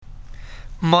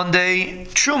Monday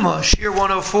Truma, Shir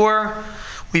 104.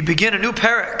 We begin a new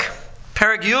parak.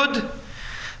 Parak Yud,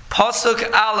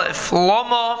 Pasuk Aleph,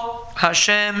 Lama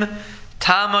Hashem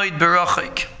Tamoid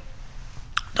Berachik.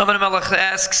 David HaMelech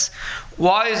asks,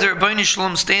 why is there a Bnei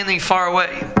Shalom standing far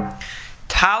away?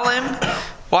 Talim,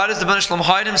 why does the Bnei Shalom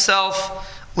hide himself?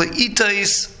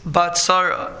 Le'itais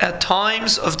Batzara, at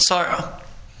times of Tzara.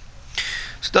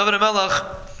 So David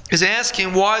HaMelech is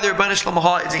asking why their Bnei Shalom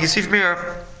hides. And you see from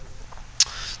here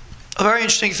a very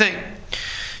interesting thing.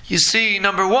 You see,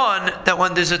 number one, that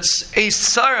when there's a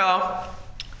tzara,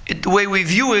 the way we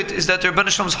view it is that their Bnei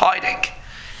Shalom is hiding.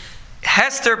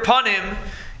 Hester Panim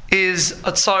is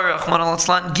a tzara,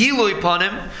 Gilui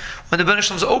Panim, when the Bnei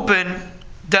Shalom is open,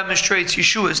 demonstrates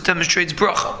Yeshua, demonstrates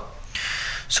bracha.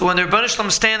 So when their Bnei Shalom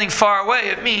is standing far away,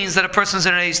 it means that a person is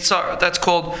in an tzara. That's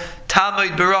called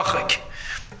Talmud Berachik,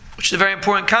 which is a very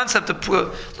important concept.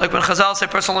 Like when Chazal say a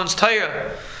person learns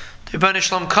Torah, the Bnei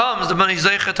Shalom comes, the Bnei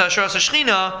Zeichet Hasharas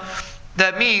Shechina,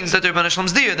 that means that their Bnei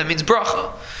Shalom's there, that means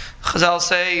bracha. Chazal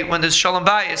say when there's Shalom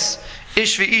Bayis,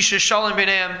 Ish v'Isha Shalom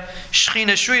b'neim,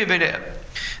 Shechina Shruya b'neim.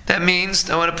 That means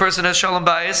that when a person has Shalom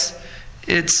Bayis,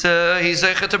 it's he's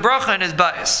Zeichet to bracha in his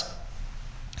Bayis.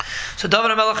 So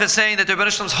David HaMelech is saying that the Bnei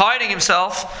Shalom's hiding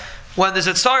himself. When there's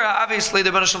a tzara, obviously the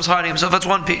Bnei Shalom's hiding himself. That's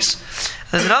one piece.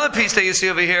 And there's another piece that you see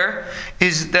over here,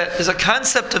 is that there's a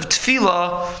concept of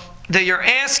tefillah, that you're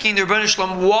asking the Bnei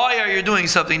Shalom, why are you doing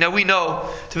something? Now we know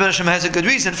the Bnei Shalom has a good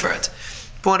reason for it.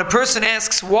 But when a person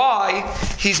asks why,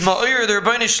 he's ma'ir the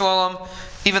Bnei Shalom,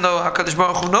 even though HaKadosh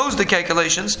Baruch Hu knows the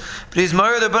calculations, but he's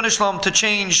ma'ir the Bnei Shalom to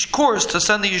change course, to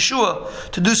send the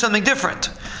Yeshua, to do something different.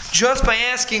 Just by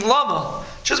asking Lama.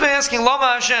 Just by asking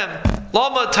Lama Hashem.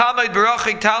 Lama Tamid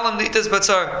Barachik Talam Litas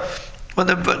Batzar. When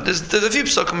there's a few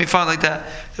psukim we find like that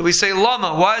we say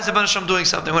Lama. Why is the Bnei Shalom doing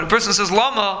something? When a person says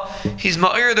Lama, he's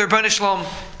ma'ir their Bnei Shalom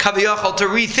kaviyachal to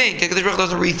rethink. HaKadosh Baruch Hu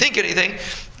doesn't rethink anything.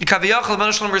 Kaviyachal, the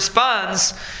Bnei Shalom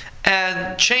responds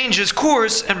and changes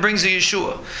course and brings the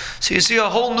Yeshua. So you see a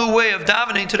whole new way of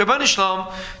davening to the Bnei Shalom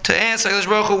to ask HaKadosh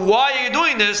Baruch Hu, why are you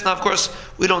doing this? Now of course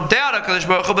we don't doubt HaKadosh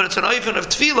Baruch Hu, but it's an oifen of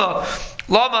tefillah.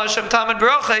 Lama Hashem Tamid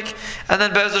Barachik, and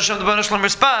then Be'ez Hashem the Bnei Shalom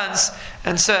responds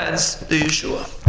and sends the Yeshua.